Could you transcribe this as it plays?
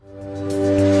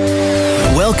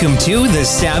Welcome to The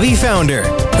Savvy Founder,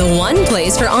 the one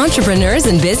place for entrepreneurs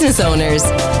and business owners,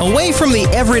 away from the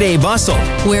everyday bustle,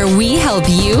 where we help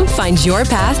you find your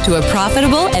path to a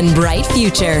profitable and bright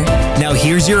future. Now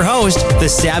here's your host, the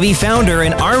Savvy Founder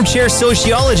and armchair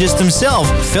sociologist himself,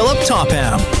 Philip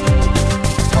Topham.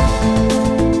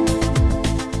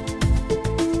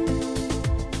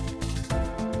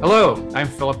 Hello, I'm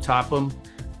Philip Topham.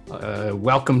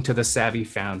 Welcome to The Savvy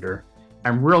Founder.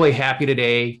 I'm really happy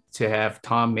today to have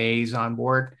Tom Mays on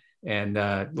board and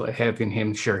having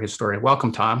him share his story.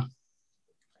 Welcome, Tom.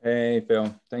 Hey,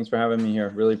 Phil. Thanks for having me here.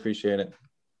 Really appreciate it.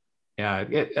 Yeah,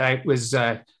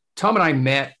 Tom and I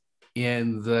met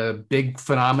in the Big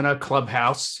Phenomena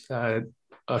Clubhouse a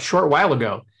short while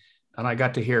ago, and I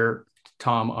got to hear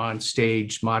Tom on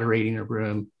stage moderating a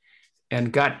room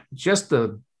and got just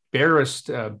the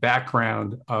barest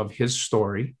background of his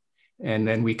story. And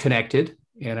then we connected.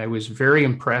 And I was very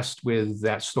impressed with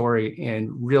that story and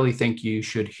really think you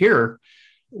should hear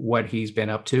what he's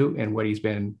been up to and what he's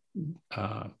been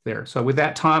there. So with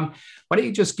that, Tom, why don't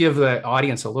you just give the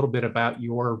audience a little bit about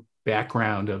your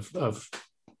background of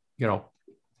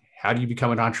how do you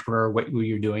become an entrepreneur, what were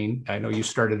you doing? I know you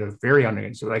started a very young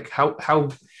age. So like how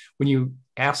when you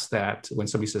ask that, when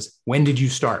somebody says, when did you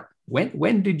start?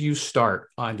 When did you start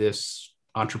on this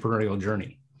entrepreneurial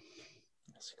journey?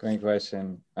 That's a great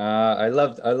question. I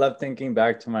love thinking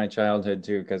back to my childhood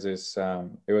too, because it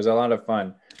was a lot of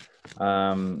fun.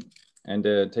 And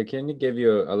to kind of give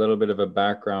you a little bit of a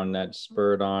background that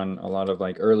spurred on a lot of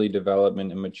like early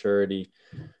development and maturity.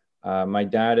 My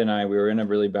dad and we were in a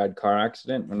really bad car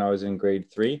accident when I was in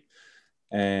grade 3.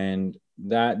 And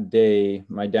that day,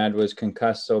 my dad was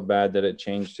concussed so bad that it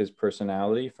changed his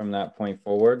personality from that point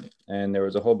forward. And there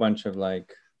was a whole bunch of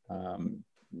like,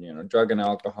 drug and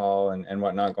alcohol and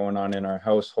whatnot going on in our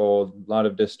household, a lot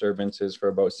of disturbances for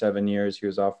about 7 years. He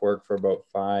was off work for about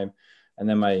 5. And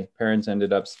then my parents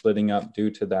ended up splitting up due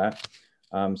to that.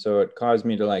 So it caused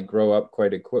me to like grow up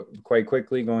quite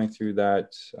quickly going through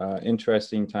that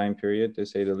interesting time period, to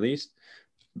say the least.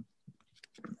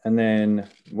 And then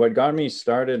what got me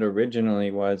started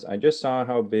originally was I just saw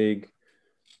how big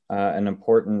and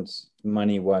important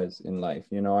money was in life.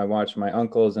 I watched my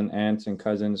uncles and aunts and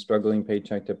cousins struggling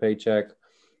paycheck to paycheck,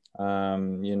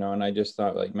 and I just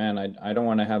thought like, man, I don't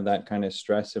want to have that kind of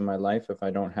stress in my life if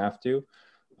I don't have to.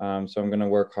 So I'm going to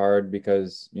work hard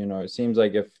because, it seems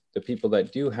like if the people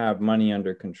that do have money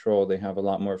under control, they have a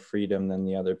lot more freedom than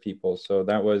the other people. So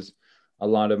that was a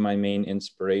lot of my main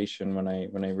inspiration when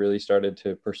I really started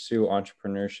to pursue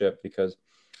entrepreneurship, because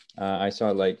I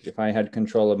saw like if I had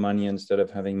control of money instead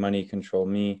of having money control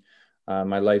me,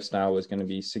 my lifestyle was going to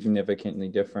be significantly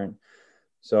different.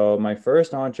 So my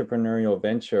first entrepreneurial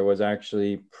venture was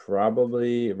actually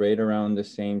probably right around the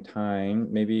same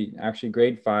time, maybe actually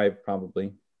grade 5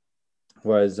 probably,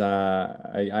 was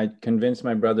I convinced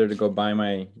my brother to go buy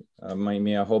me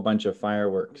a whole bunch of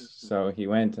fireworks. So he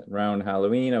went around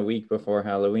Halloween, a week before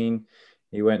Halloween.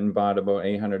 He went and bought about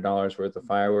 $800 worth of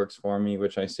fireworks for me,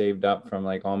 which I saved up from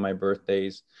like all my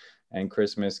birthdays and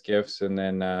Christmas gifts. And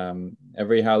then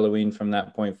every Halloween from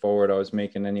that point forward, I was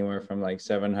making anywhere from like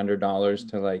 $700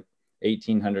 to like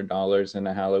 $1,800 in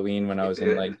a Halloween when I was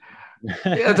in like.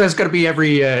 Yeah, that's going to be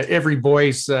every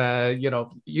boy's.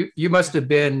 You must have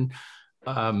been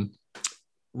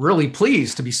really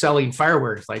pleased to be selling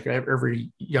fireworks. Like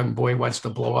every young boy wants to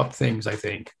blow up things, I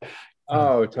think.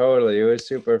 Oh, totally. It was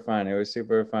super fun.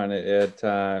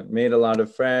 It made a lot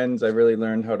of friends. I really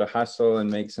learned how to hustle and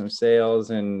make some sales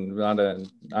and a lot of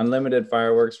unlimited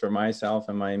fireworks for myself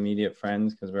and my immediate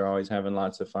friends, because we were always having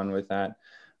lots of fun with that.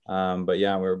 But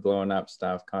yeah, we were blowing up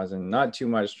stuff, causing not too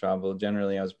much trouble.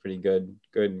 Generally, I was pretty good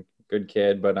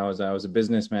kid, but I was a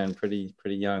businessman pretty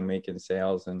young, making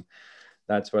sales. And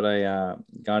that's what I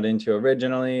got into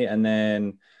originally. And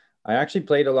then I actually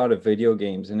played a lot of video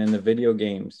games, and in the video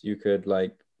games, you could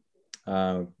like,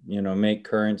 make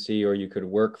currency, or you could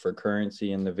work for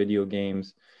currency in the video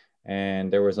games.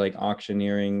 And there was like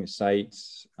auctioneering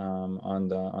sites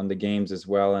on the games as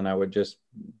well. And I would just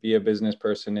be a business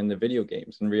person in the video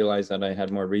games and realize that I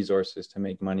had more resources to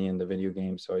make money in the video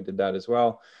games. So I did that as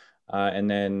well. And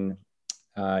then,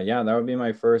 that would be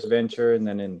my first venture. And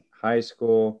then in high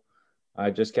school, I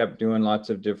just kept doing lots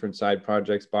of different side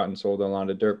projects, bought and sold a lot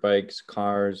of dirt bikes,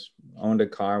 cars, owned a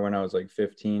car when I was like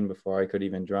 15 before I could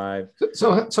even drive.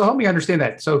 So help me understand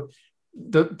that. So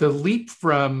the leap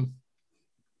from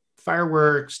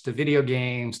fireworks to video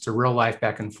games to real life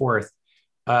back and forth,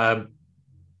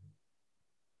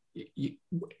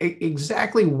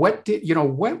 exactly what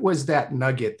was that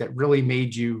nugget that really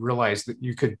made you realize that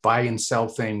you could buy and sell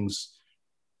things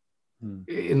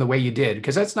in the way you did,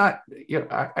 because that's not,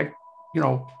 I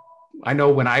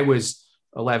know when I was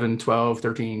 11, 12,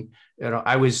 13,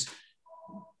 I was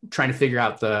trying to figure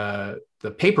out the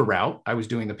paper route. I was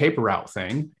doing the paper route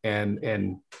thing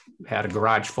and had a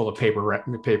garage full of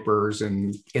papers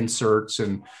and inserts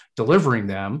and delivering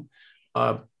them.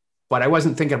 But I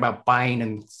wasn't thinking about buying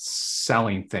and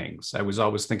selling things. I was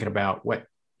always thinking about what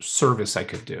service I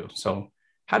could do. So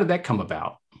how did that come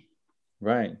about?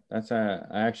 Right. I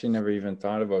actually never even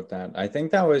thought about that. I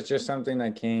think that was just something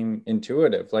that came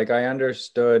intuitive. Like I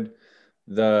understood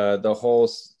the whole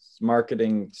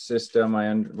marketing system.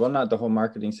 Well, not the whole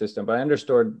marketing system, but I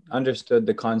understood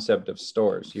the concept of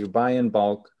stores. You buy in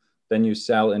bulk, then you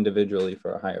sell individually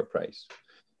for a higher price.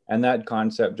 And that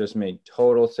concept just made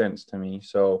total sense to me.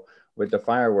 So with the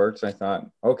fireworks, I thought,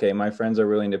 okay, my friends are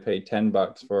willing to pay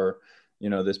 $10 for,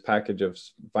 this package of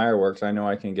fireworks. I know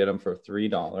I can get them for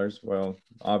 $3. Well,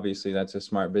 obviously that's a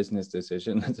smart business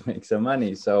decision. Let's make some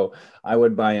money. So I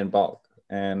would buy in bulk.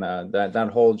 And that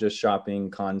whole just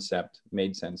shopping concept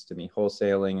made sense to me,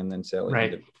 wholesaling and then selling.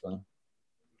 Right.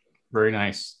 Very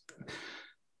nice.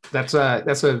 That's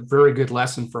a very good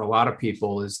lesson for a lot of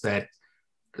people, is that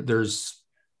there's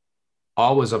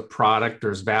always a product,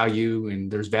 there's value in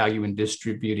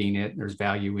distributing it. There's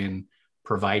value in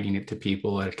providing it to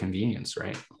people at a convenience,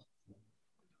 right?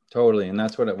 Totally. And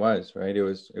that's what it was, right? It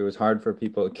was hard for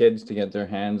kids to get their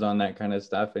hands on that kind of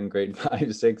stuff in grade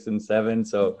 5, 6, and 7.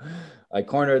 So I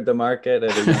cornered the market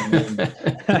at a young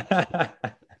age.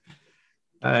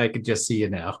 I could just see you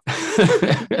now.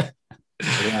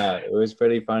 Yeah, it was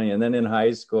pretty funny. And then in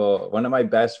high school, one of my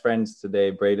best friends today,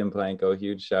 Braden Planko,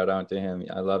 huge shout out to him.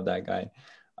 I love that guy.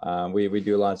 We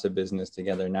do lots of business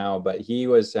together now, but he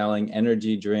was selling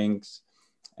energy drinks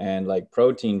and like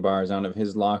protein bars out of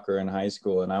his locker in high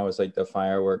school. And I was like the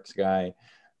fireworks guy.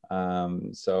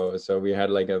 So we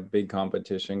had like a big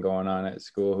competition going on at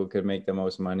school, who could make the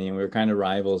most money. And we were kind of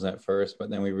rivals at first, but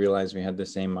then we realized we had the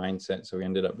same mindset. So we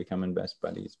ended up becoming best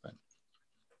buddies.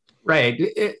 Right.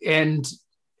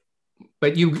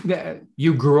 But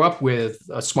you grew up with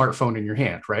a smartphone in your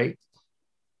hand, right?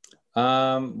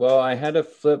 Well, I had a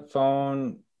flip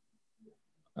phone.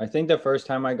 I think the first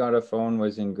time I got a phone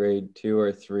was in grade 2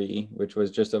 or 3, which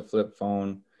was just a flip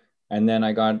phone. And then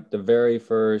I got the very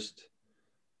first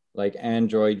like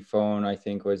Android phone, I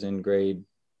think was in grade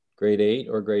 8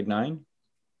 or grade 9.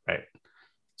 Right.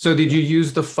 So did you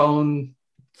use the phone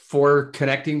for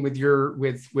connecting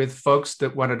with folks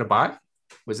that wanted to buy?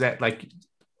 Did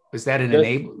that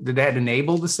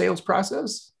enable the sales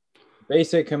process?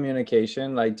 Basic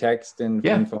communication, like text and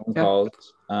phone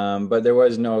calls. But there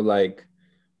was no like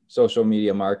social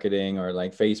media marketing or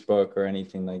like Facebook or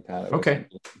anything like that. Okay.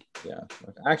 Yeah.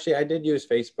 Actually, I did use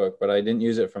Facebook, but I didn't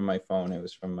use it from my phone. It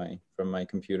was from my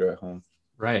computer at home.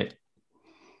 Right.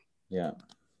 Yeah.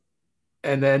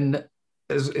 And then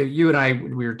as you and I,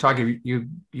 we were talking,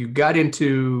 you got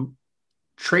into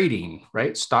trading,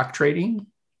 right? Stock trading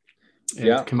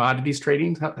and commodities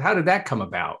trading. How did that come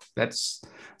about? It's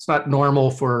not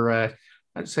normal for,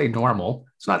 I'd say normal.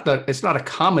 It's not a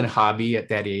common hobby at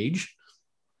that age.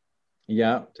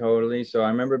 Yeah, totally. So I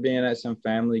remember being at some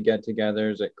family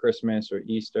get-togethers at Christmas or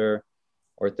Easter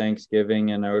or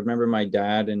Thanksgiving. And I remember my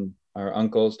dad and our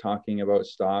uncles talking about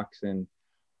stocks, and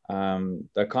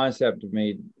the concept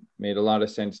made a lot of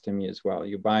sense to me as well.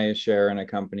 You buy a share in a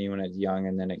company when it's young,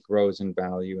 and then it grows in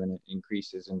value and it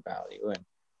increases in value.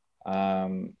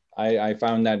 And I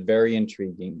found that very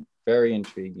intriguing, very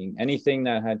intriguing. Anything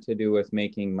that had to do with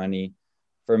making money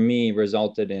for me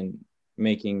resulted in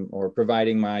making or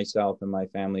providing myself and my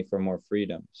family for more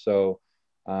freedom. So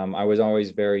I was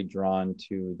always very drawn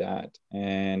to that.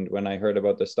 And when I heard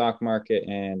about the stock market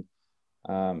and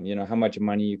how much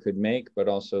money you could make, but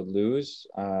also lose,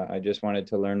 I just wanted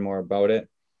to learn more about it.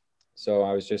 So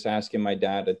I was just asking my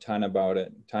dad a ton about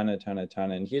it, ton.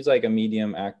 And he's like a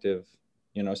medium active,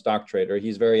 stock trader.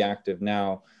 He's very active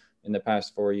now in the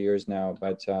past 4 years now.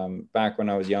 But back when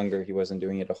I was younger, he wasn't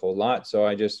doing it a whole lot. So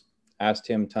I just asked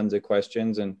him tons of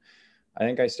questions. And I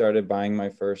think I started buying my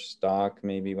first stock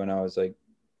maybe when I was like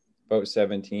about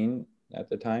 17 at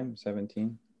the time,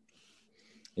 17.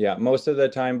 Yeah, most of the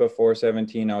time before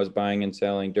 17, I was buying and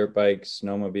selling dirt bikes,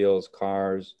 snowmobiles,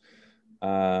 cars,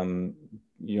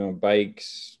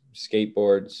 bikes,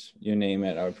 skateboards, you name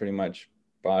it. I pretty much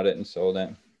bought it and sold it.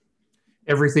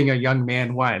 Everything a young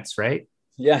man wants, right?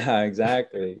 Yeah,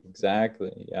 exactly.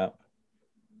 Yeah.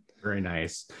 Very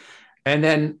nice. And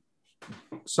then,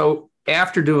 so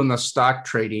after doing the stock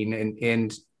trading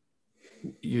and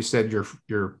you said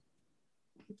your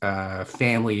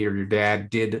family or your dad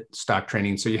did stock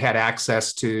trading, so you had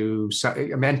access to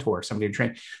a mentor, somebody to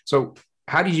train. So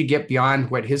how did you get beyond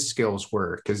what his skills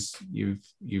were? Because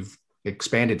you've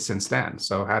expanded since then.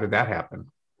 So how did that happen?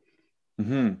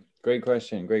 Mm-hmm. Great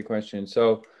question. Great question.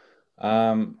 So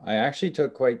I actually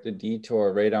took quite the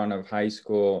detour right out of high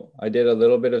school. I did a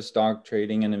little bit of stock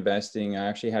trading and investing. I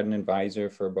actually had an advisor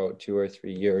for about 2 or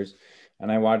 3 years,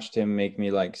 and I watched him make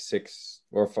me like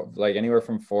like anywhere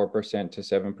from 4% to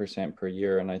 7% per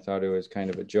year. And I thought it was kind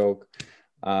of a joke.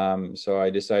 So I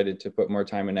decided to put more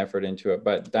time and effort into it.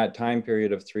 But that time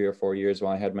period of 3 or 4 years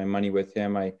while I had my money with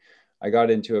him, I got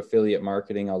into affiliate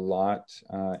marketing a lot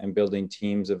and building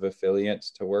teams of affiliates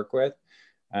to work with.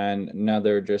 And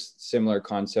another just similar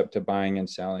concept to buying and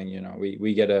selling. You know,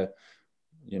 we get a,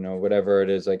 you know, whatever it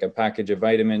is, like a package of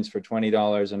vitamins for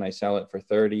 $20 and I sell it for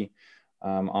 30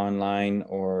 online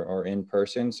or in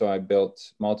person. So I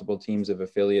built multiple teams of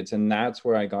affiliates, and that's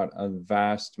where I got a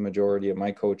vast majority of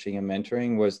my coaching and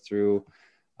mentoring was through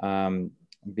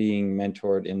being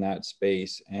mentored in that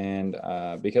space. And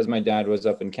because my dad was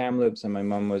up in Kamloops and my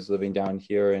mom was living down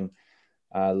here in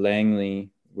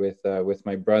Langley with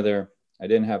my brother, I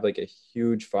didn't have like a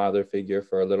huge father figure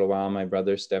for a little while. My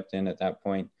brother stepped in at that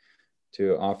point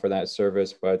to offer that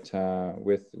service. But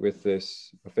with this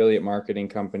affiliate marketing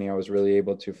company, I was really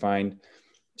able to find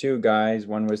 2 guys.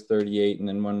 One was 38 and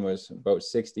then one was about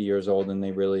 60 years old. And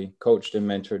they really coached and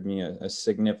mentored me a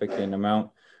significant amount,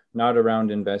 not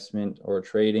around investment or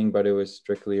trading, but it was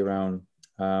strictly around,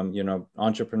 you know,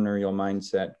 entrepreneurial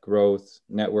mindset, growth,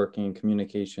 networking,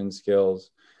 communication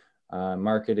skills,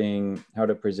 marketing, how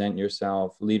to present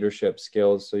yourself, leadership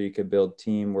skills, so you could build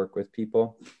team, work with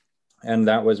people. And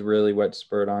that was really what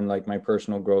spurred on like my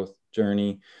personal growth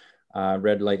journey.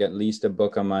 Read like at least a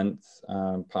book a month,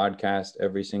 podcast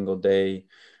every single day,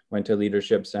 went to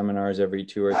leadership seminars every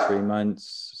 2 or 3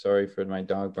 months. Sorry for my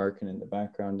dog barking in the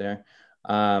background there.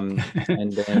 And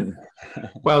then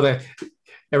Well,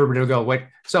 everybody will go, what?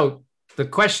 So the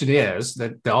question is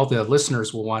that all the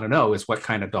listeners will want to know is, what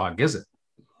kind of dog is it?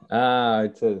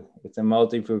 It's a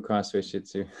multi-food CrossFit Shih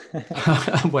Tzu.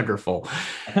 Wonderful.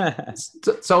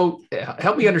 So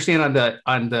help me understand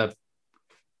on the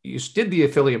you did the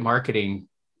affiliate marketing.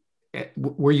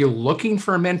 Were you looking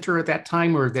for a mentor at that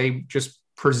time, or they just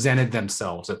presented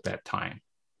themselves at that time?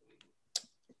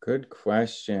 Good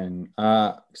question.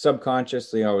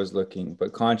 Subconsciously, I was looking,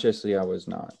 but consciously, I was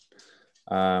not.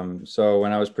 So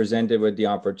when I was presented with the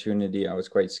opportunity, I was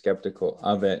quite skeptical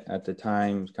of it at the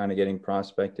time, kind of getting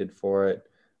prospected for it.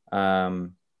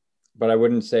 But I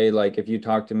wouldn't say like, if you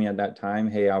talked to me at that time,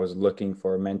 hey, I was looking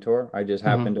for a mentor. I just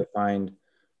happened to find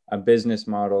a business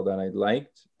model that I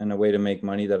liked and a way to make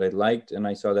money that I liked. And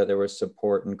I saw that there was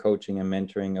support and coaching and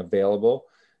mentoring available.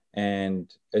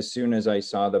 And as soon as I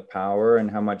saw the power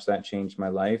and how much that changed my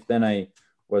life, then I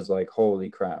was like, holy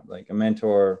crap, like a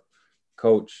mentor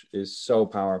coach is so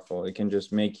powerful. It can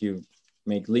just make you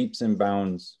make leaps and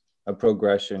bounds of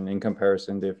progression in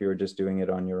comparison to if you were just doing it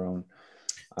on your own.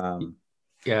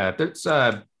 Yeah, that's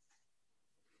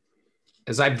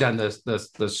as I've done this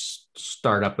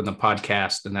startup and the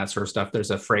podcast and that sort of stuff, there's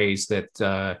a phrase that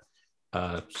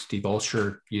Steve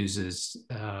Olsher uses,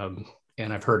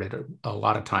 and I've heard it a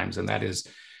lot of times, and that is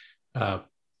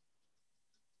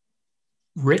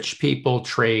rich people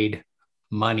trade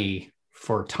money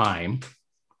for time,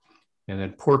 and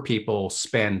then poor people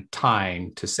spend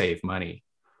time to save money,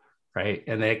 right?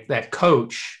 And that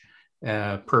coach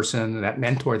person, that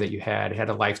mentor that you had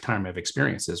a lifetime of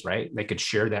experiences, right? They could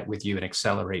share that with you and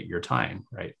accelerate your time,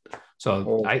 right?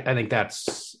 So I think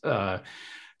that's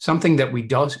something that we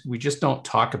just don't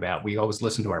talk about. We always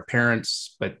listen to our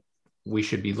parents, but we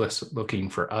should be looking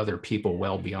for other people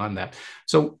well beyond that.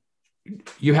 So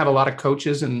you have a lot of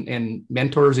coaches and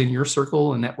mentors in your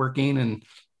circle and networking, and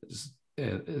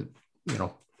you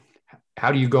know,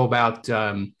 how do you go about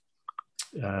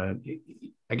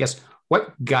I guess,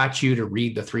 what got you to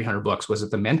read the 300 books? Was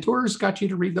it the mentors got you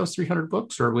to read those 300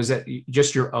 books, or was it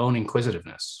just your own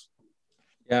inquisitiveness?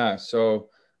 Yeah, so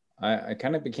I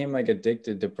kind of became like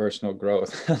addicted to personal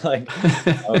growth. Like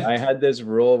I had this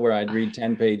rule where I'd read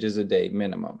 10 pages a day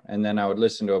minimum, and then I would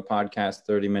listen to a podcast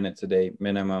 30 minutes a day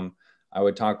minimum. I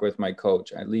would talk with my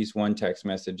coach, at least one text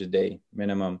message a day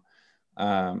minimum.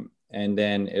 And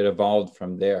then it evolved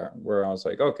from there, where I was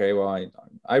like, okay, well,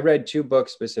 I read 2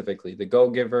 books specifically, The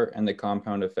Go-Giver and The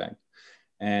Compound Effect.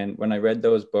 And when I read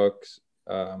those books,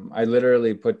 I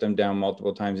literally put them down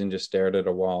multiple times and just stared at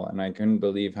a wall. And I couldn't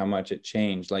believe how much it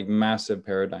changed, like massive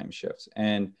paradigm shifts.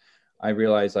 And I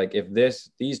realized, like, if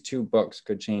these 2 books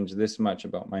could change this much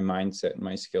about my mindset and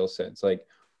my skill sets, like,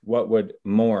 what would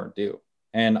more do?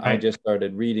 And I just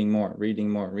started reading more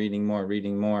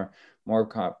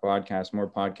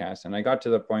podcasts. And I got to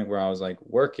the point where I was like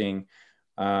working,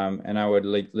 and I would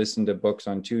like listen to books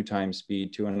on 2x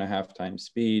speed, 2.5 times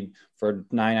speed for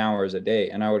 9 hours a day.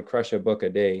 And I would crush a book a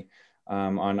day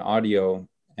on audio,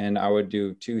 and I would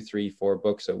do 2, 3, 4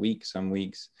 books a week, some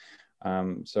weeks.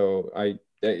 So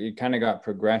it kind of got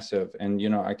progressive, and, you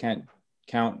know, I can't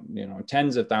count, you know,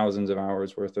 tens of thousands of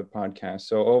hours worth of podcasts.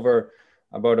 So over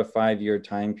about a 5-year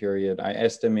time period, I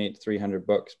estimate 300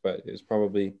 books, but it's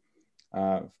probably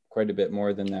quite a bit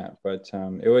more than that. But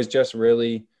it was just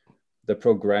really the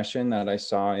progression that I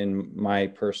saw in my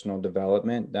personal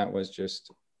development that was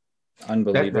just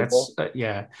unbelievable.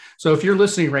 Yeah. So if you're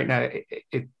listening right now,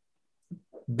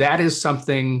 that is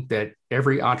something that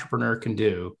every entrepreneur can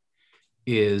do,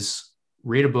 is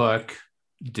read a book,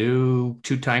 do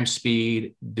 2x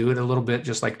speed, do it a little bit,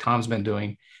 just like Tom's been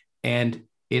doing. And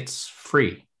it's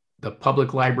free. The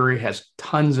public library has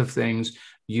tons of things.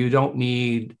 You don't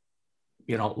need,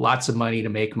 you know, lots of money to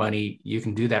make money. You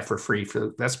can do that for free.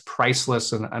 That's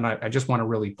priceless. And I just want to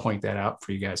really point that out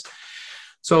for you guys.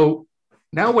 So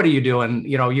now what are you doing?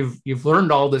 You know, you've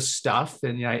learned all this stuff,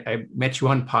 and I met you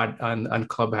on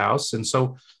Clubhouse. And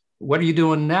so what are you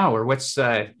doing now? Or what's,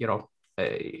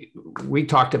 we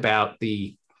talked about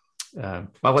well,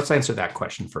 let's answer that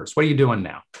question first. What are you doing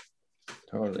now?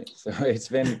 Totally. So it's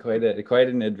been quite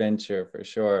an adventure for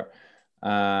sure.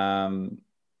 So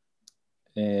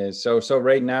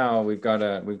right now we've got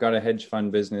a hedge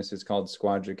fund business. It's called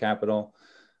Squadra Capital.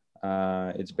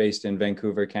 It's based in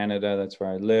Vancouver, Canada. That's where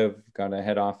I live. Got a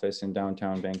head office in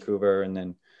downtown Vancouver, and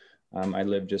then I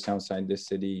live just outside this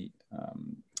city.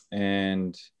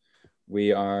 And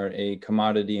we are a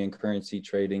commodity and currency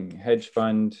trading hedge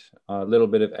fund, a little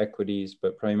bit of equities,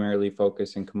 but primarily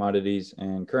focus in commodities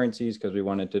and currencies because we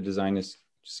wanted to design a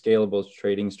scalable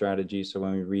trading strategy. So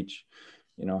when we reach,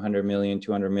 100 million,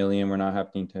 200 million, we're not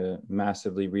having to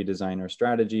massively redesign our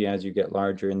strategy. As you get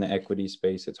larger in the equity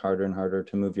space, it's harder and harder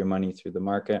to move your money through the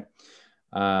market.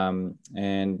 So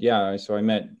I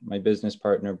met my business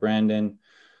partner, Brandon,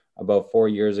 about 4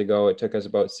 years ago. It took us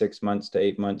about 6 months to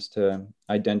 8 months to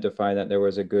identify that there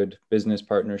was a good business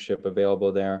partnership available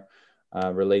there,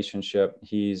 relationship.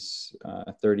 He's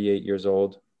 38 years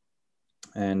old.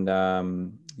 And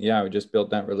we just built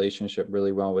that relationship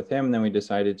really well with him. And then we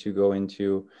decided to go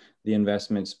into the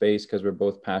investment space because we're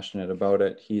both passionate about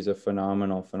it. He's a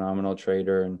phenomenal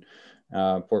trader and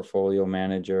portfolio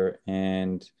manager.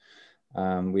 And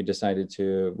we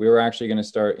were actually going to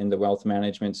start in the wealth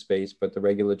management space, but the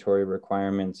regulatory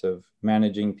requirements of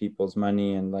managing people's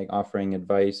money and like offering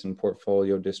advice and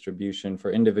portfolio distribution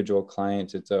for individual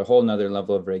clients, it's a whole nother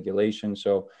level of regulation.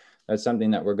 So that's something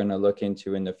that we're going to look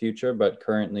into in the future, but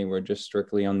currently we're just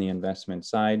strictly on the investment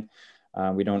side.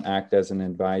 We don't act as an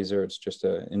advisor. It's just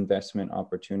an investment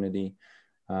opportunity.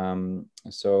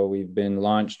 So we've been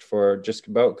launched for just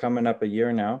about coming up a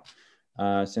year now.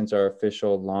 Since our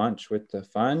official launch with the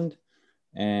fund.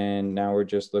 And now we're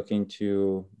just looking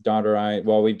to dot our I.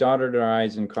 Well, we dotted our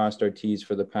I's and crossed our T's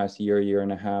for the past year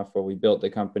and a half. While we built the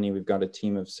company, we've got a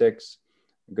team of 6,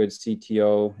 a good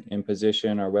CTO in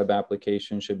position. Our web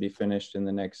application should be finished in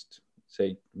the next,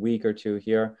 say, week or 2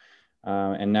 here.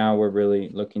 And now we're really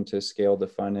looking to scale the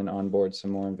fund and onboard some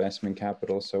more investment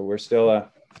capital. So we're still a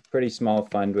pretty small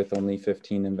fund with only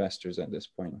 15 investors at this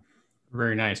point.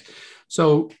 Very nice.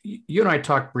 So you and I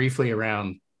talked briefly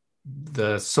around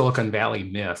the Silicon Valley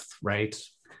myth, right?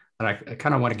 And I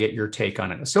kind of want to get your take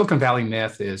on it. The Silicon Valley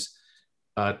myth is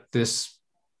I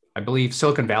believe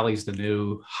Silicon Valley is the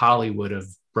new Hollywood of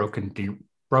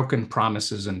broken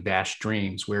promises and dashed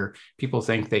dreams, where people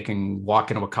think they can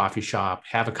walk into a coffee shop,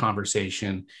 have a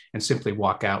conversation, and simply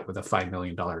walk out with a $5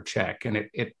 million check. And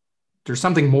there's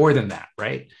something more than that,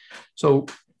 right? So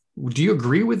do you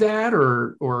agree with that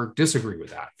or disagree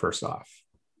with that, first off?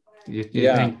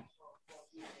 Yeah,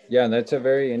 that's a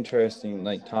very interesting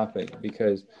topic,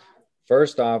 because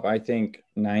first off, I think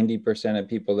 90% of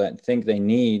people that think they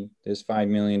need this $5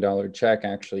 million check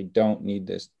actually don't need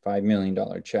this $5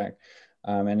 million check.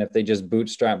 And if they just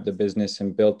bootstrapped the business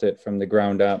and built it from the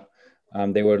ground up,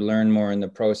 they would learn more in the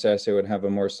process. It would have a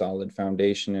more solid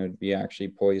foundation. It would be actually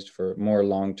poised for more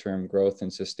long-term growth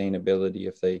and sustainability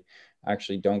if they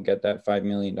actually don't get that $5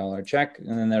 million check.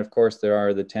 And then, of course, there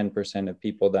are the 10% of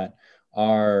people that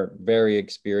are very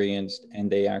experienced and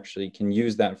they actually can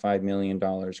use that $5 million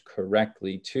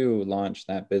correctly to launch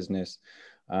that business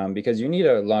because you need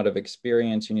a lot of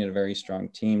experience. You need a very strong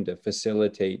team to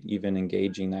facilitate even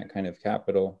engaging that kind of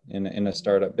capital in a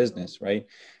startup business, right?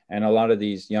 And a lot of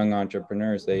these young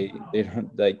entrepreneurs, they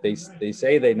don't like, they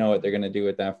say they know what they're going to do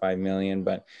with that 5 million,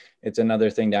 but it's another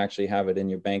thing to actually have it in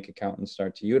your bank account and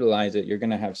start to utilize it. You're going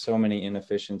to have so many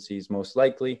inefficiencies, most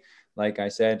likely, like I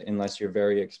said, unless you're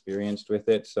very experienced with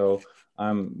it. So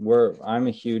I'm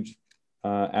a huge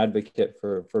advocate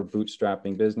for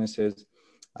bootstrapping businesses.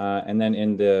 And then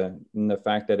in the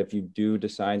fact that if you do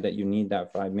decide that you need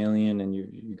that 5 million and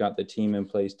you got the team in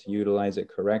place to utilize it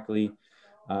correctly,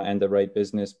 and the right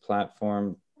business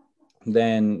platform,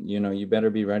 then, you know, you better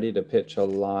be ready to pitch a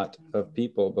lot of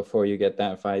people before you get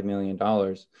that $5 million.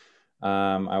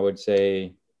 I would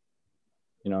say,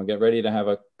 you know, get ready to have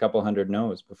a couple hundred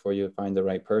no's before you find the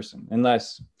right person,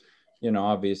 unless, you know,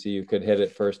 obviously you could hit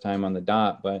it first time on the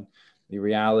dot, but the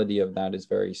reality of that is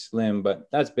very slim. But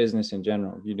that's business in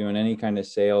general. If you're doing any kind of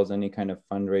sales, any kind of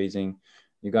fundraising,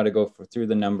 you got to go through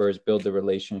the numbers, build the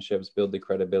relationships, build the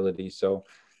credibility. So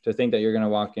to think that you're going to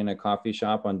walk in a coffee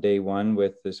shop on day one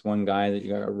with this one guy that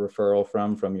you got a referral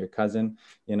from your cousin,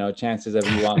 you know, chances of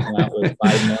you walking out with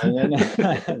 5 million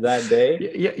that day.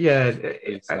 Yeah.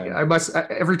 I must,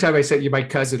 every time I said you my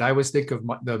cousin, I always think of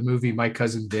the movie My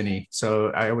Cousin Vinny. So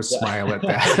I always smile at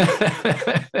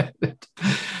that.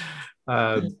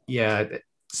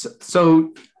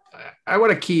 So I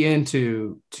want to key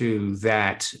into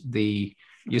that.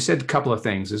 You said a couple of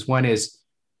things. One is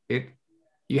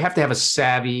you have to have a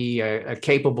savvy, a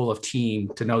capable of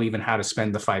team to know even how to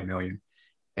spend the 5 million.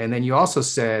 And then you also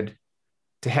said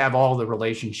to have all the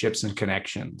relationships and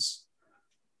connections.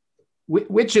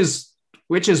 Which is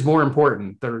more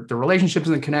important, the relationships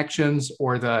and the connections,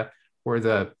 or the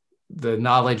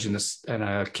knowledge and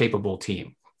a capable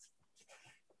team?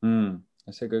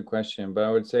 That's a good question, but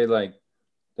I would say like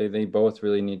they both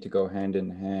really need to go hand in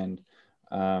hand.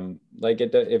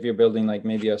 If you're building like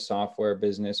maybe a software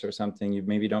business or something, you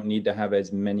maybe don't need to have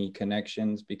as many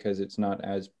connections because it's not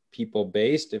as people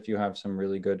based if you have some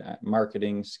really good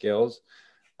marketing skills.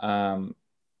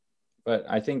 But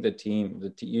I think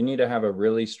you need to have a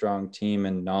really strong team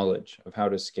and knowledge of how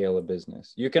to scale a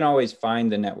business. You can always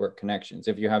find the network connections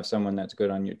if you have someone that's good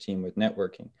on your team with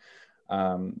networking.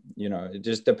 You know, it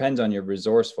just depends on your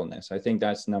resourcefulness. I think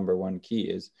that's number one key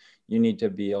is you need to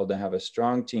be able to have a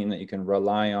strong team that you can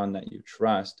rely on, that you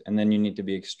trust. And then you need to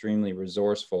be extremely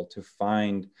resourceful to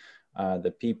find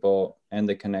the people and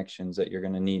the connections that you're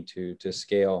going to need to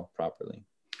scale properly.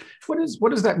 What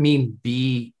does that mean?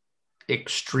 Be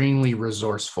extremely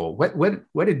resourceful. What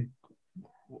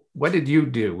did you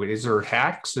do? Is there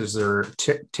hacks? Is there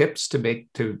tips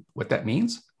to what that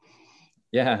means?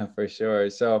 Yeah, for sure.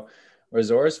 So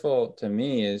resourceful to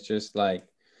me is just like,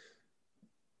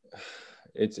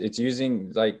 it's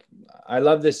using, like, I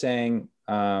love the saying,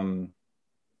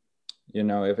 you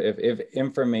know, if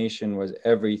information was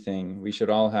everything, we should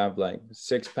all have like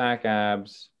 6-pack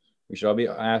abs, we should all be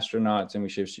astronauts, and we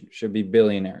should be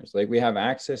billionaires. Like, we have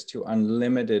access to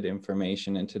unlimited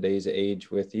information in today's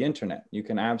age with the internet. You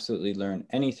can absolutely learn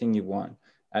anything you want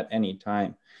at any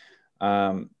time.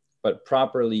 But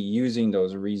properly using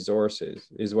those resources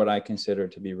is what I consider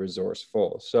to be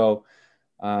resourceful. So,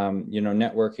 you know,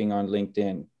 networking on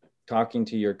LinkedIn, talking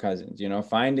to your cousins, you know,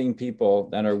 finding people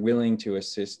that are willing to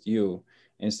assist you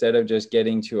instead of just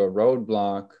getting to a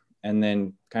roadblock and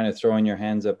then kind of throwing your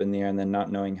hands up in the air and then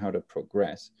not knowing how to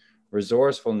progress.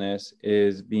 Resourcefulness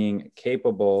is being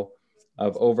capable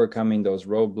of overcoming those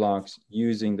roadblocks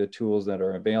using the tools that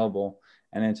are available.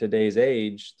 And in today's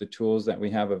age, the tools that we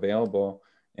have available,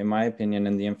 in my opinion,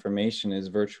 and the information is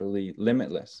virtually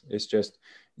limitless. It's just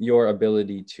your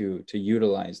ability to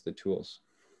utilize the tools.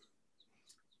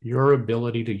 Your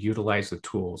ability to utilize the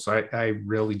tools. I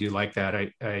really do like that.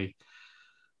 I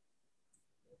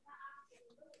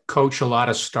coach a lot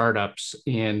of startups,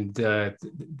 and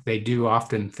they do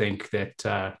often think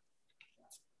that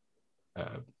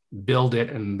build it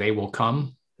and they will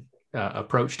come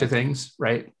approach to things,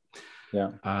 right?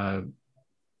 Yeah.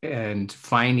 And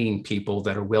finding people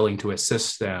that are willing to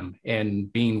assist them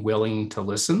and being willing to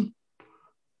listen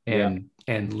and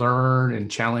learn and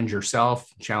challenge yourself,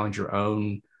 challenge your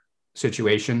own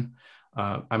situation.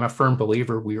 I'm a firm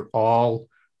believer we're all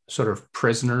sort of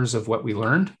prisoners of what we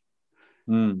learned.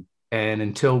 And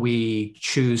until we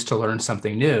choose to learn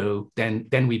something new,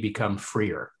 then we become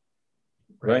freer.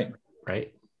 Right.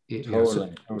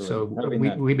 Totally. So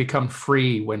we become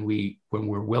free when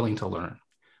we're willing to learn.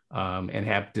 And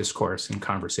have discourse and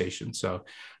conversation. So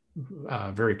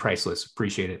very priceless.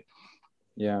 Appreciate it.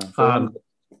 Yeah.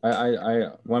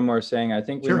 One more saying, I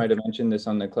think we Sure. might have mentioned this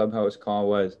on the Clubhouse call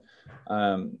was,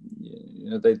 in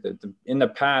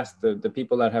the past, the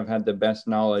people that have had the best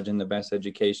knowledge and the best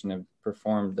education have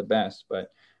performed the best.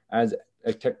 But as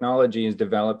technology is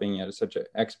developing at such an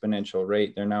exponential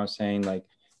rate, they're now saying like,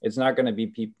 it's not going to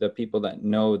be the people that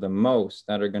know the most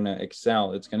that are going to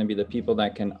excel. It's going to be the people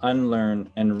that can unlearn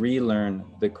and relearn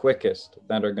the quickest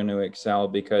that are going to excel,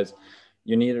 because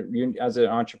you as an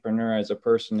entrepreneur, as a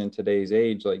person in today's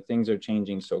age, like things are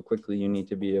changing so quickly, you need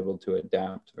to be able to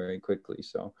adapt very quickly.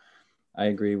 So I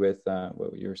agree with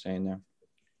what you were saying there.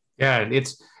 Yeah,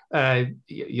 it's I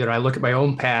look at my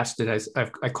own past, and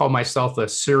I call myself a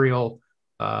serial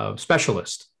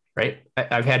specialist. Right,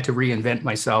 I've had to reinvent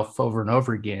myself over and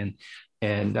over again,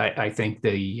 and I think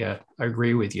I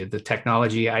agree with you. The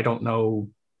technology, I don't know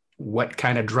what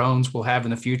kind of drones we'll have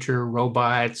in the future,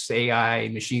 robots, AI,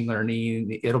 machine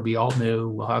learning. It'll be all new.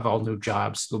 We'll have all new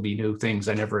jobs. There'll be new things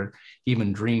I never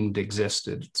even dreamed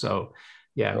existed. So,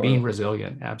 yeah, being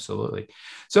resilient, absolutely.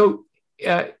 So,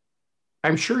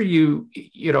 I'm sure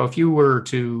if you were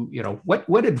to,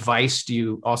 what advice do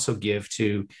you also give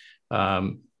to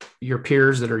your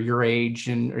peers that are your age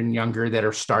and younger that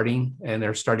are starting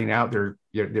out?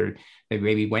 They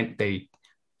maybe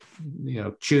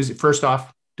choose it. First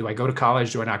off, do I go to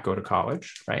college? Do I not go to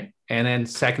college? Right. And then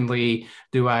secondly,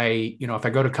 if I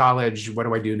go to college, what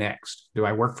do I do next? Do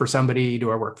I work for somebody?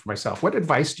 Do I work for myself? What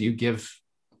advice do you give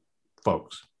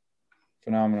folks?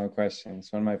 Phenomenal question.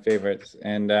 It's one of my favorites.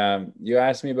 And you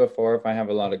asked me before if I have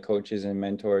a lot of coaches and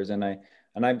mentors, and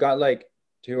I've got like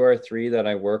 2 or 3 that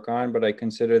I work on, but I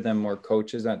consider them more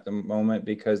coaches at the moment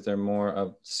because they're more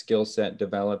of skill set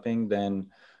developing than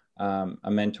a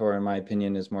mentor, in my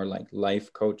opinion, is more like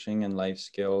life coaching and life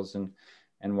skills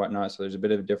and whatnot. So there's a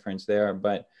bit of a difference there,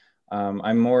 but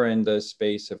I'm more in the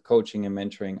space of coaching and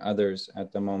mentoring others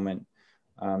at the moment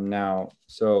now.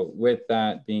 So with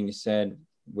that being said,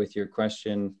 with your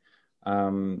question,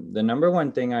 the number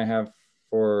one thing I have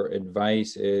for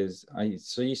advice is I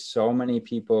see so many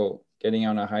people getting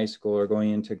out of high school or going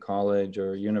into college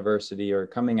or university or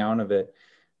coming out of it,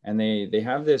 and they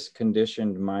have this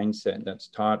conditioned mindset that's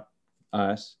taught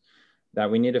us that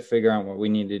we need to figure out what we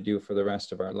need to do for the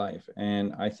rest of our life.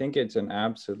 And I think it's an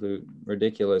absolute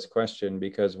ridiculous question,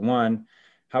 because one,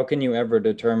 how can you ever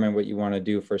determine what you want to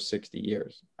do for 60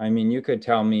 years? I mean, you could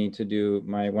tell me to do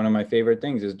one of my favorite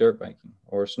things is dirt biking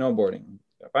or snowboarding.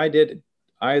 If I did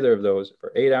either of those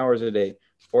for 8 hours a day,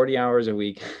 40 hours a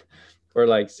week for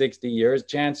like 60 years,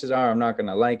 chances are I'm not going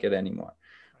to like it anymore.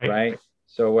 Right?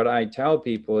 So what I tell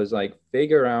people is like,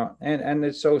 figure out, and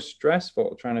it's so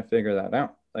stressful trying to figure that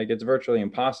out. Like it's virtually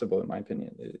impossible in my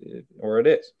opinion, or it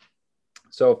is.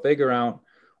 So figure out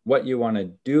what you want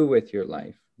to do with your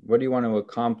life. What do you want to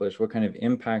accomplish? What kind of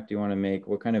impact do you want to make?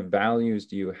 What kind of values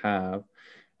do you have?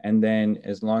 And then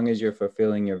as long as you're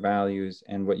fulfilling your values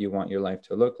and what you want your life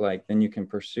to look like, then you can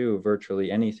pursue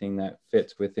virtually anything that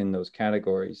fits within those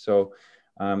categories. So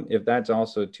if that's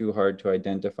also too hard to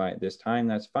identify at this time,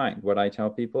 that's fine. What I tell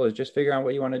people is just figure out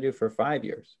what you want to do for 5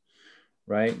 years,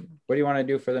 right? What do you want to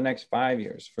do for the next 5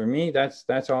 years? For me,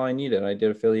 that's all I needed. I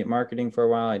did affiliate marketing for a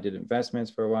while. I did investments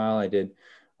for a while. I did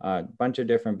a bunch of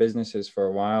different businesses for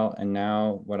a while. And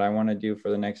now what I want to do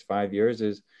for the next 5 years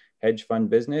is hedge fund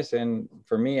business. And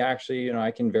for me, actually, I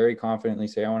can very confidently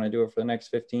say I want to do it for the next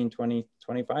 15, 20,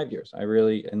 25 years. I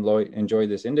really enjoy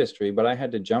this industry, but I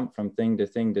had to jump from thing to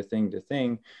thing to thing to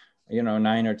thing,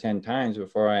 9 or 10 times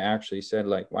before I actually said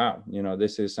like, wow,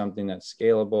 this is something that's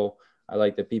scalable. I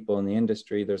like the people in the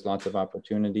industry. There's lots of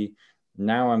opportunity.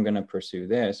 Now I'm going to pursue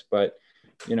this. But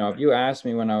if you asked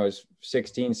me when I was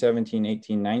 16, 17,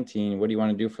 18, 19, what do you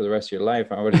want to do for the rest of your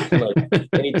life? I would have been like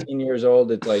 18 years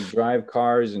old. It's like drive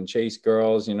cars and chase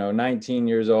girls, 19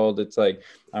 years old. It's like,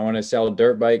 I want to sell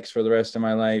dirt bikes for the rest of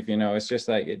my life. It's just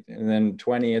like, and then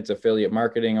 20, it's affiliate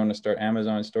marketing. I want to start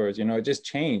Amazon stores. It just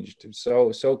changed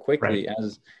so quickly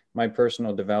as my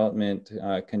personal development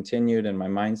continued and my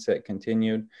mindset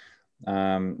continued.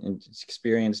 And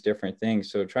experience different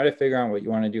things. So try to figure out what you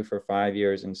want to do for 5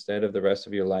 years instead of the rest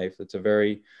of your life. It's a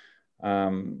very,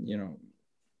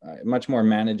 much more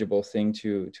manageable thing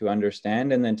to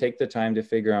understand, and then take the time to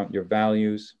figure out your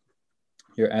values,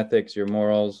 your ethics, your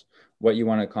morals, what you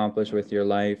want to accomplish with your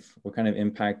life, what kind of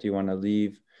impact you want to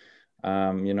leave.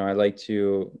 I like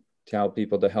to tell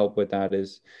people to help with that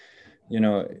is,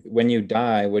 when you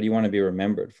die, what do you want to be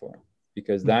remembered for?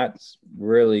 Because that's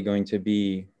really going to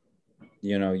be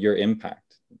your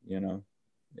impact.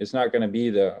 It's not going to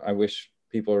be I wish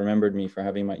people remembered me for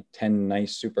having my 10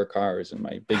 nice supercars and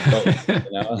my big boat.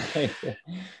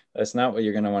 That's not what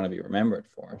you're going to want to be remembered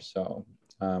for. So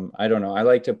I don't know. I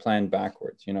like to plan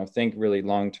backwards, you know, think really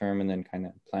long term and then kind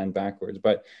of plan backwards.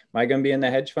 But am I going to be in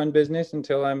the hedge fund business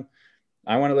until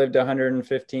I want to live to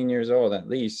 115 years old at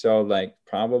least. So like,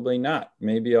 probably not.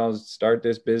 Maybe I'll start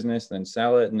this business, then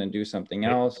sell it, and then do something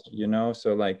else, you know?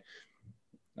 So like,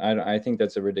 I think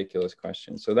that's a ridiculous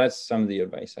question. So that's some of the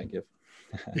advice I give.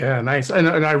 Yeah, nice. And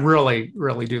I really,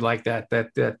 really do like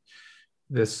that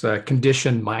this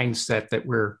conditioned mindset that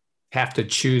we're have to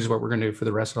choose what we're going to do for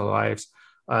the rest of our lives.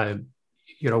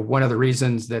 One of the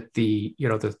reasons that the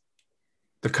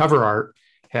cover art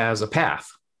has a path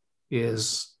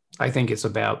is, I think it's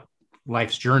about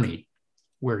life's journey,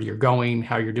 where you're going,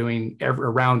 how you're doing.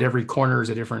 Around every corner is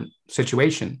a different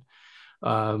situation.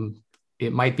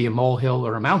 It might be a molehill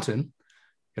or a mountain,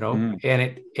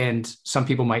 and some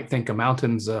people might think a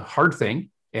mountain's a hard thing.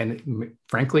 And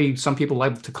frankly, some people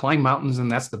like to climb mountains,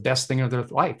 and that's the best thing of their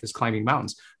life is climbing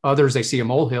mountains. Others, they see a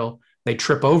molehill, they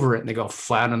trip over it and they go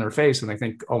flat on their face and they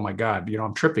think, oh my God,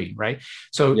 I'm tripping, right?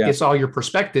 So It's all your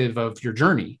perspective of your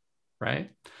journey, right?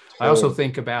 I also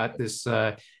think about this,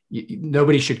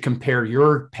 nobody should compare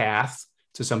your path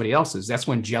to somebody else's. That's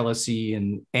when jealousy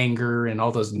and anger and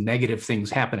all those negative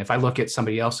things happen. If I look at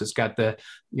somebody else that's got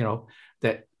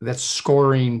that's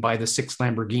scoring by the 6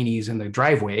 Lamborghinis in the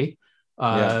driveway,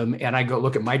 and I go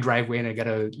look at my driveway and I got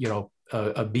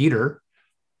a beater,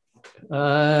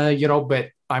 but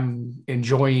I'm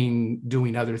enjoying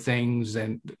doing other things,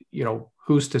 and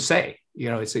who's to say?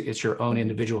 It's your own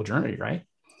individual journey, right?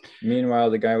 Meanwhile,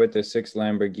 the guy with the 6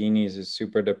 Lamborghinis is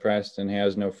super depressed and he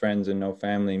has no friends and no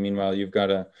family. Meanwhile, you've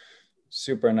got a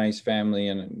super nice family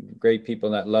and great people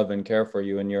that love and care for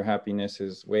you, and your happiness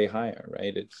is way higher,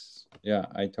 right?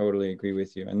 I totally agree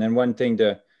with you. And then one thing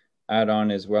to add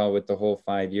on as well with the whole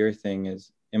 5-year thing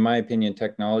is, in my opinion,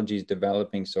 technology is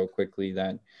developing so quickly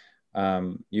that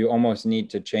you almost need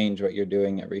to change what you're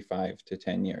doing every 5 to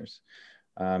 10 years.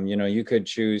 You could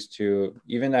choose to,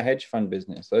 even the hedge fund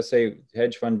business, let's say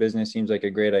hedge fund business seems like a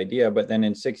great idea, but then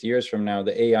in 6 years from now,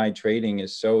 the AI trading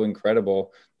is so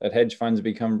incredible that hedge funds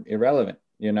become irrelevant.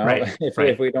 Right.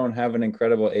 If we don't have an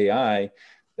incredible AI,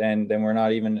 then we're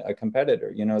not even a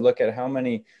competitor. Look at how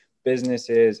many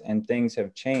businesses and things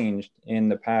have changed in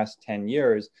the past 10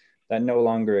 years that no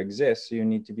longer exist. So you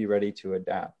need to be ready to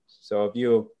adapt. So if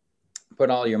you put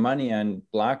all your money on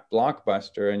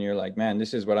Blockbuster and you're like, man,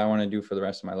 this is what I want to do for the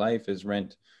rest of my life, is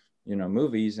rent,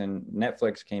 movies, and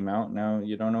Netflix came out. Now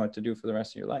you don't know what to do for the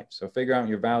rest of your life. So figure out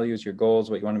your values, your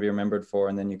goals, what you want to be remembered for,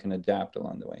 and then you can adapt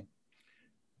along the way.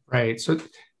 Right. So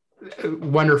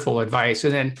wonderful advice.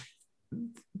 And then,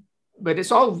 but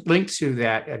it's all linked to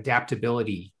that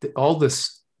adaptability, the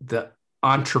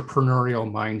entrepreneurial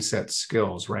mindset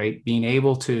skills, right? Being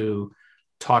able to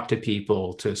talk to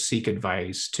people, to seek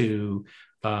advice, to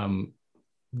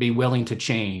be willing to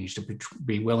change, to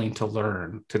be willing to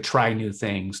learn, to try new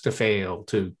things, to fail,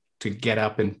 to get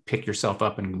up and pick yourself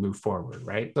up and move forward,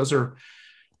 right? Those are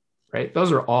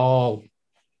all,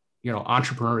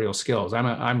 entrepreneurial skills.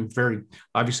 I'm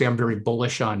very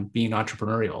bullish on being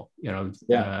entrepreneurial.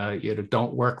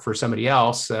 Don't work for somebody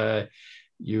else. And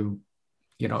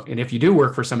if you do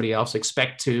work for somebody else,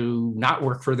 expect to not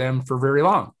work for them for very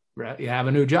long. Right? You have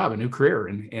a new job, a new career,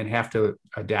 and have to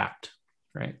adapt,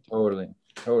 right? Totally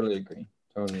agree.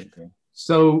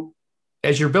 So,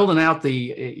 as you're building out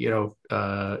the,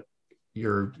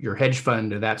 your hedge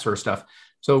fund and that sort of stuff,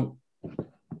 so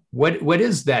what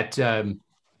is that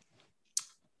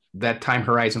that time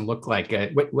horizon look like?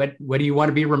 What do you want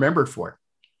to be remembered for?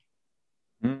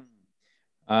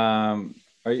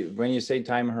 When you say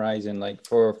time horizon, like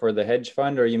for the hedge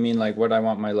fund, or you mean like what I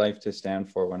want my life to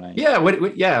stand for when I? Yeah.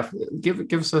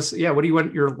 Give us. Yeah. What do you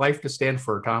want your life to stand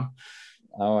for, Tom?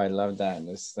 Oh, I love that.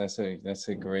 That's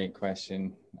a great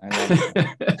question. I love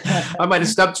that. I might have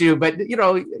stumped you, but I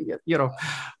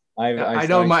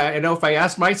know if I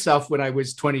asked myself when I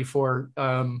was 24,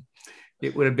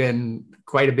 it would have been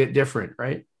quite a bit different,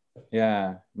 right?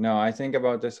 Yeah. No, I think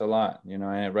about this a lot.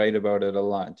 I write about it a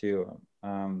lot too.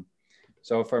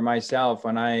 So for myself,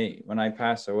 when I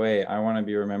pass away, I want to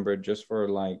be remembered just for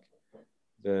like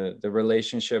the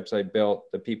relationships I built,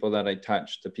 the people that I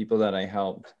touched, the people that I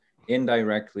helped,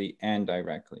 indirectly and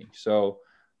directly. So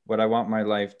what I want my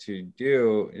life to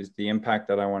do is, the impact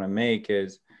that I want to make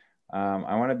is,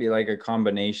 I want to be like a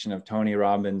combination of Tony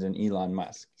Robbins and Elon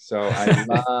Musk. So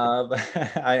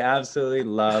I absolutely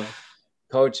love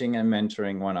coaching and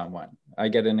mentoring one-on-one. I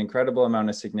get an incredible amount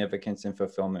of significance and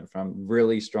fulfillment from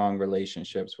really strong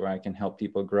relationships where I can help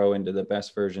people grow into the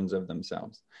best versions of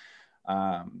themselves.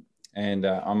 And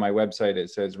on my website, it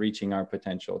says reaching our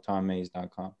potential,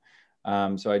 tommays.com.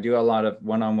 So I do a lot of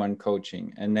one-on-one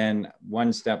coaching. And then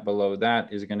one step below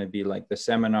that is going to be like the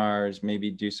seminars,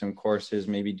 maybe do some courses,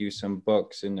 maybe do some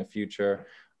books in the future,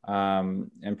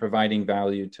 and providing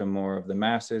value to more of the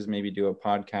masses, maybe do a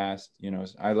podcast. You know,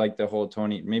 I like the whole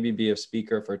Tony, maybe be a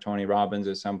speaker for Tony Robbins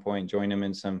at some point, join him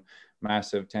in some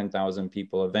massive 10,000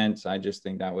 people events. I just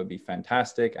think that would be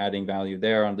fantastic, adding value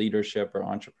there on leadership or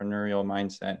entrepreneurial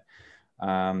mindset.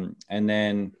 And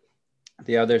then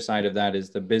the other side of that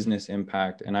is the business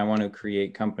impact. And I want to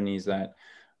create companies that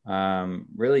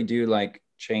really do like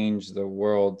change the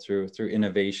world through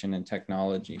innovation and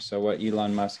technology. So what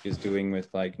Elon Musk is doing with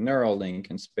like Neuralink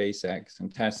and SpaceX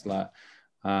and Tesla,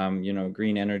 you know,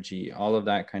 green energy, all of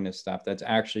that kind of stuff that's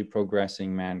actually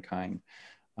progressing mankind.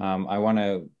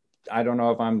 I don't know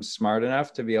if I'm smart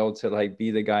enough to be able to like be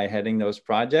the guy heading those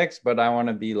projects, but I want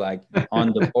to be like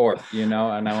on the board, you know,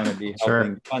 and I want to be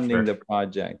helping funding the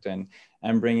project and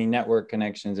bringing network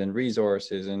connections and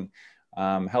resources and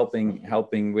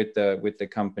helping with the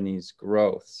company's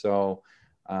growth. So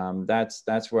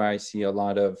that's where I see a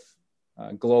lot of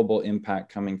global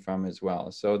impact coming from as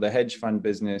well. So the hedge fund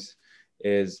business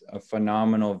is a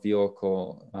phenomenal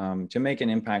vehicle to make an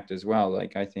impact as well.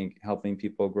 Like I think helping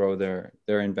people grow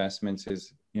their investments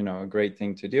is, you know, a great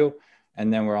thing to do.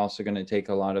 And then we're also going to take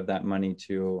a lot of that money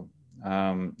to,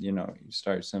 you know,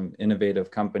 start some innovative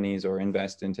companies or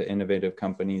invest into innovative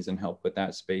companies and help with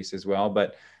that space as well.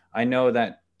 But I know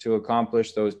that to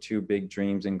accomplish those two big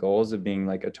dreams and goals of being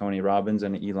like a Tony Robbins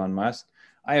and an Elon Musk,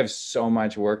 I have so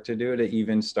much work to do to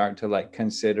even start to like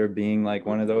consider being like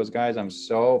one of those guys. I'm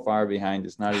so far behind.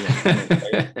 It's not even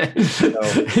funny, so.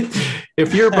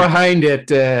 If you're behind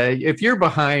it, if you're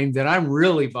behind, then I'm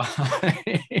really behind.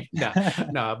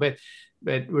 no, but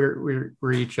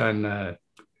we're each on.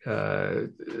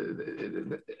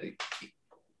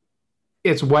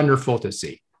 It's wonderful to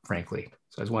see, frankly.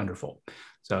 So it's wonderful.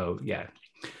 So yeah.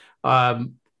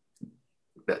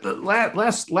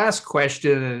 Last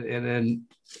question, and then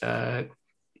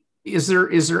is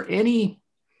there any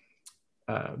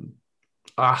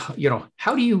you know,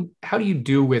 how do you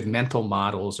do with mental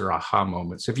models or aha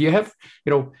moments? If you have,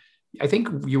 you know, I think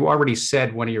you already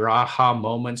said one of your aha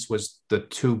moments was the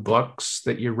 2 books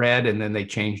that you read and then they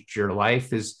changed your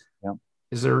life. Is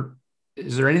there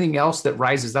anything else that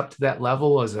rises up to that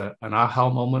level as an aha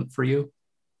moment for you?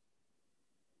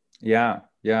 Yeah,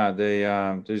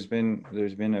 there's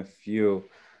been a few.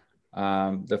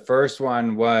 The first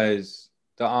one was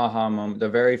the aha moment. The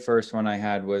very first one I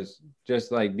had was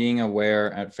just like being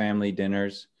aware at family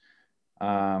dinners,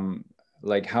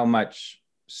 like how much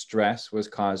stress was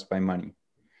caused by money.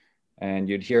 And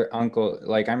you'd hear I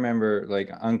remember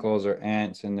like uncles or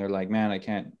aunts, and they're like, man, I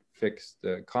can't fix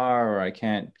the car, or I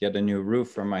can't get a new roof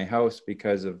for my house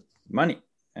because of money.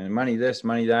 And money this,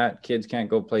 money that. Kids can't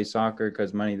go play soccer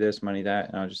because money this, money that.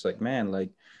 And I was just like, man, like,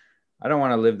 I don't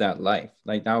want to live that life.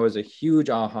 Like, that was a huge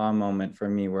aha moment for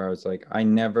me where I was like, I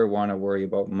never want to worry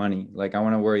about money. Like, I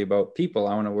want to worry about people.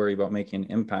 I want to worry about making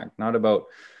an impact, not about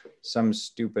some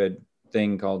stupid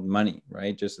thing called money,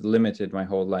 right? Just limited my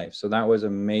whole life. So that was a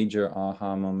major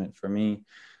aha moment for me.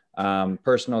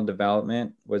 Personal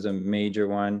development was a major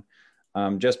one.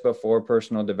 Just before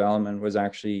personal development was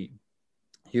actually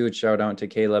huge shout out to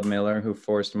Caleb Miller, who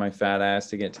forced my fat ass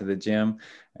to get to the gym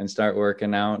and start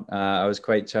working out. I was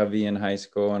quite chubby in high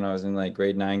school and I was in like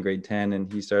grade 9, grade 10,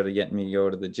 and he started getting me to go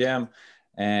to the gym.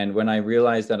 And when I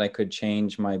realized that I could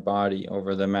change my body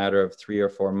over the matter of 3 or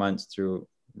 4 months through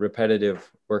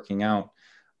repetitive working out,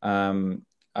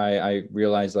 I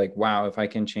realized like, wow, if I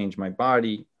can change my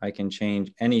body, I can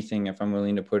change anything if I'm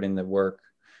willing to put in the work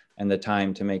and the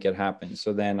time to make it happen.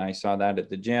 So then I saw that at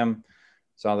the gym,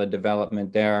 saw the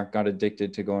development there, got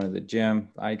addicted to going to the gym.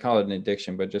 I call it an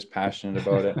addiction, but just passionate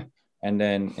about it. And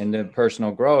then in the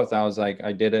personal growth, I was like,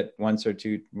 I did it one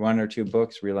or two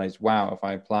books, realized, wow, if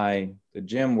I apply the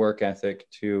gym work ethic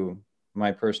to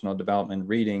my personal development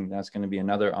reading, that's going to be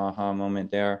another aha moment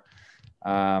there.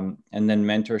 And then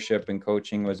mentorship and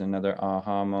coaching was another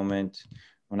aha moment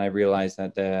when I realized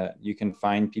that you can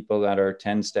find people that are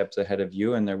 10 steps ahead of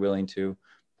you and they're willing to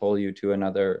pull you to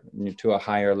a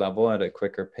higher level at a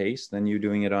quicker pace than you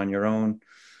doing it on your own.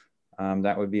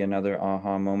 That would be another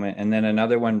aha moment. And then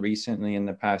another one recently in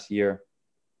the past year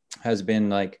has been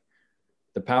like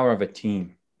the power of a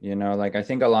team. You know, like I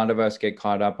think a lot of us get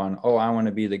caught up on, oh, I want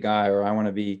to be the guy, or I want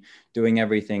to be doing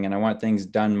everything and I want things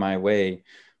done my way.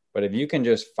 But if you can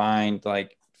just find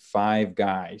like 5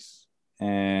 guys,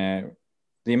 and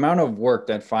the amount of work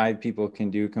that 5 people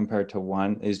can do compared to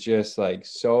 1 is just like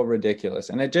so ridiculous.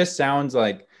 And it just sounds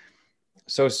like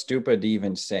so stupid to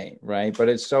even say, right? But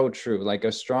it's so true. Like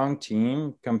a strong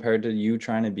team compared to you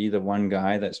trying to be the one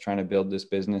guy that's trying to build this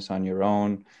business on your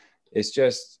own, it's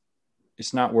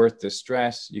not worth the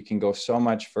stress. You can go so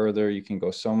much further. You can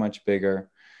go so much bigger.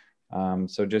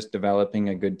 So just developing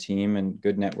a good team and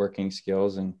good networking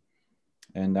skills. And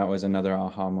that was another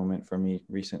aha moment for me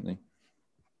recently.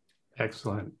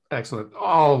 Excellent.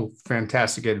 All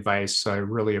fantastic advice. I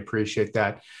really appreciate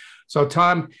that. So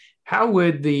Tom, how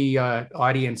would the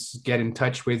audience get in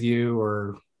touch with you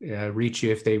or reach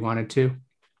you if they wanted to?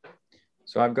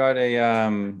 So I've got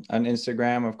an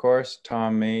Instagram, of course,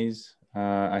 Tom Mays.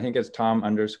 I think it's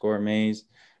Tom_Mays.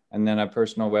 And then a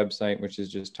personal website, which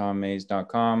is just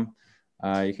tommays.com.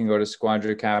 You can go to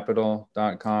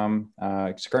squadracapital.com.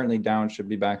 It's currently down, should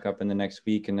be back up in the next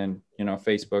week. And then,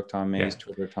 Facebook, Tom Mays,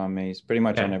 Twitter, Tom Mays, pretty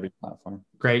much on every platform.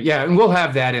 Great. Yeah. And we'll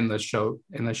have that in the show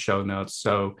notes.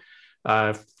 So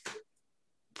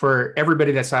for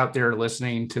everybody that's out there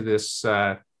listening to this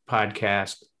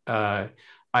podcast,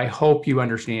 I hope you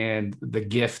understand the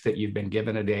gift that you've been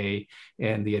given today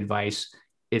and the advice.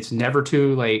 It's never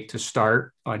too late to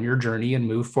start on your journey and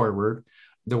move forward.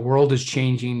 The world is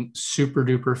changing super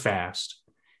duper fast,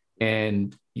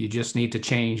 and you just need to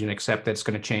change and accept that it's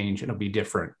going to change and it'll be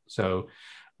different. So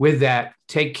with that,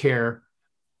 take care.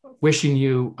 Wishing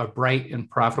you a bright and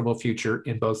profitable future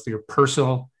in both your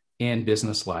personal and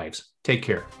business lives. Take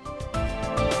care.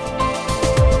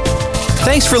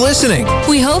 Thanks for listening.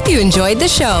 We hope you enjoyed the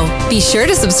show. Be sure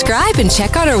to subscribe and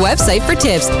check out our website for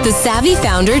tips,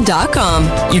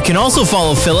 thesavvyfounder.com. You can also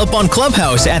follow Philip on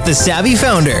Clubhouse at The Savvy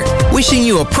Founder. Wishing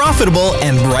you a profitable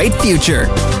and bright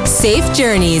future. Safe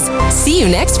journeys. See you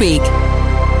next week.